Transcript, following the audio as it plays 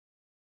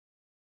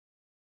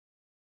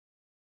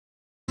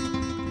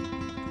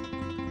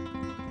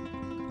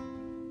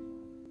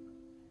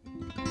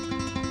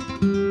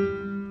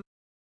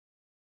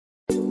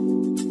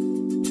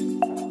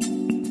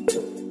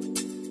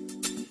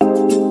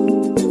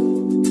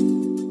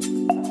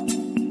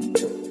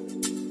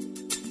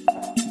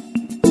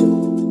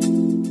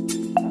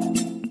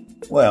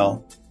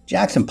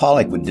Jackson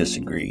Pollock would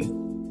disagree.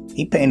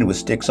 He painted with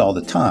sticks all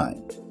the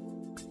time.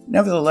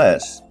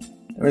 Nevertheless,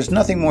 there is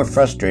nothing more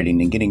frustrating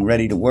than getting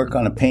ready to work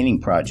on a painting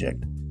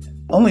project,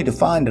 only to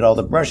find that all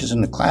the brushes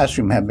in the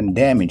classroom have been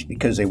damaged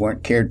because they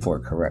weren't cared for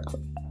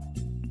correctly.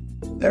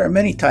 There are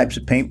many types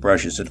of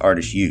paintbrushes that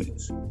artists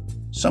use.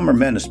 Some are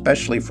meant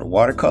especially for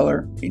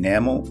watercolor,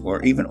 enamel,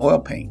 or even oil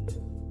paint.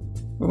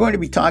 We're going to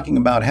be talking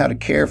about how to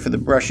care for the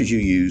brushes you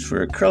use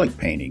for acrylic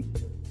painting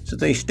so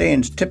they stay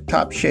in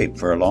tip-top shape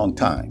for a long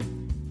time.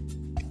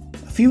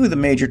 A few of the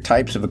major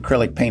types of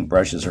acrylic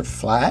paintbrushes are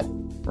flat,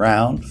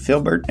 round,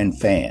 filbert, and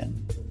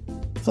fan.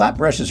 Flat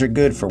brushes are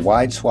good for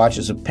wide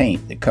swatches of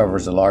paint that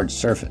covers a large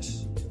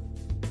surface.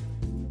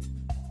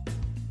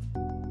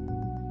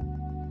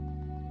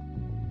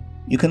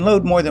 You can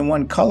load more than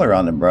one color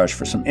on the brush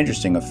for some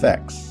interesting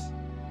effects.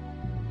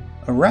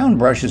 A round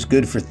brush is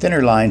good for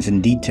thinner lines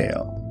and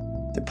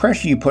detail. The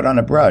pressure you put on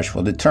a brush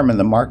will determine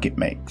the mark it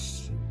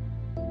makes.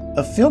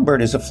 A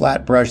filbert is a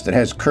flat brush that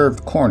has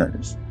curved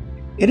corners.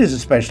 It is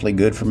especially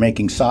good for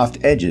making soft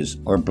edges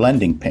or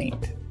blending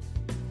paint.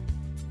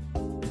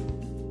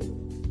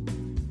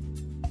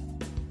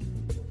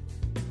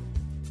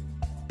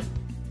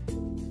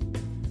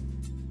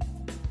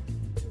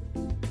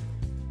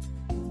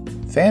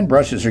 Fan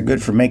brushes are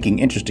good for making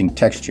interesting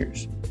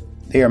textures.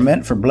 They are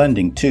meant for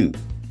blending too.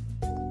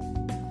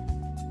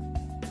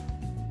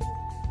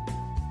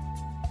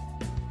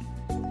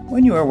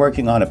 When you are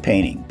working on a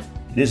painting,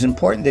 it is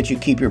important that you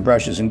keep your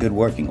brushes in good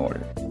working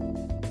order.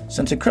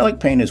 Since acrylic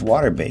paint is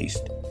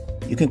water-based,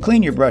 you can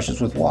clean your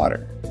brushes with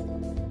water.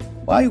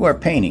 While you are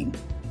painting,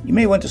 you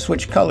may want to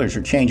switch colors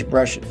or change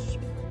brushes.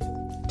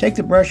 Take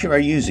the brush you are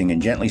using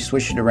and gently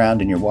swish it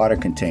around in your water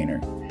container,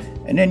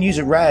 and then use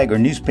a rag or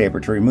newspaper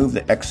to remove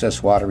the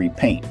excess watery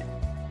paint.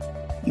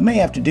 You may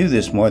have to do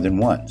this more than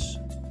once.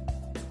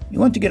 You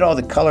want to get all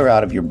the color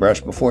out of your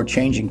brush before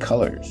changing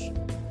colors.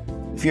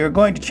 If you are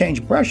going to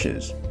change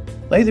brushes,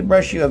 lay the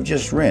brush you have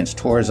just rinsed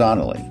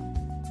horizontally.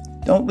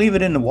 Don't leave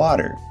it in the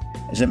water,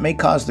 as it may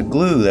cause the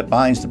glue that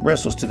binds the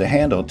bristles to the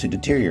handle to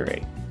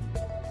deteriorate.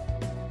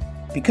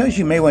 Because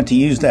you may want to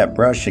use that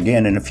brush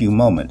again in a few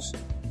moments,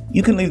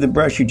 you can leave the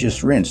brush you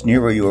just rinsed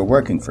near where you are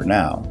working for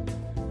now.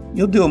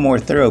 You'll do a more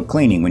thorough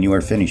cleaning when you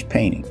are finished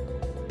painting.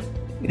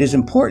 It is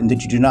important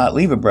that you do not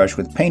leave a brush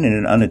with paint in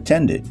it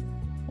unattended,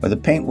 or the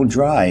paint will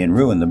dry and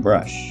ruin the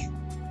brush.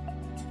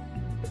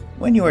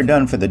 When you are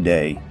done for the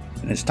day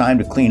and it's time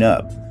to clean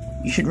up,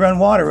 you should run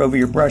water over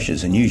your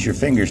brushes and use your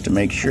fingers to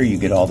make sure you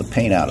get all the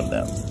paint out of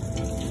them.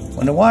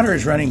 When the water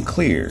is running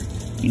clear,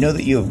 you know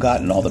that you have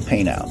gotten all the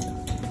paint out.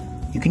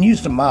 You can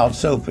use some mild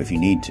soap if you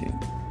need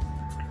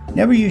to.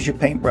 Never use your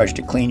paintbrush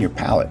to clean your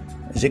palette,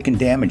 as it can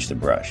damage the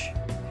brush.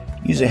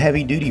 Use a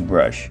heavy-duty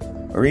brush,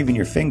 or even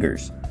your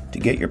fingers, to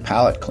get your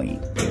palette clean.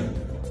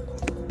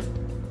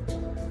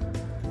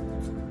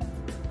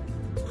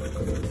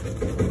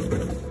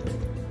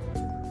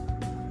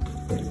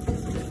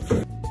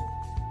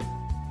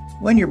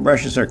 When your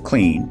brushes are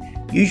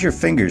clean, use your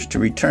fingers to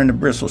return the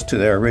bristles to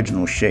their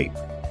original shape.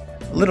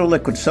 A little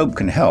liquid soap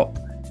can help.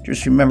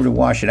 Just remember to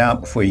wash it out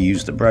before you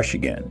use the brush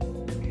again.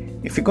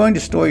 If you're going to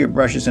store your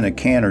brushes in a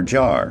can or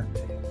jar,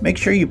 make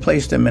sure you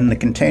place them in the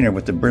container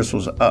with the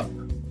bristles up.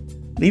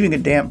 Leaving a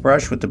damp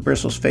brush with the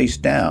bristles face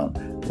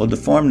down will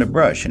deform the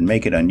brush and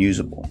make it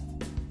unusable.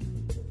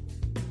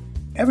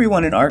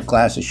 Everyone in art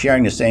class is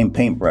sharing the same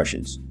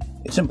paintbrushes.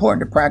 It's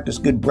important to practice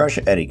good brush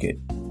etiquette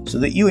so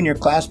that you and your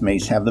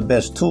classmates have the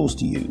best tools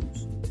to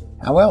use.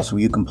 How else will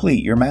you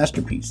complete your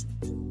masterpiece?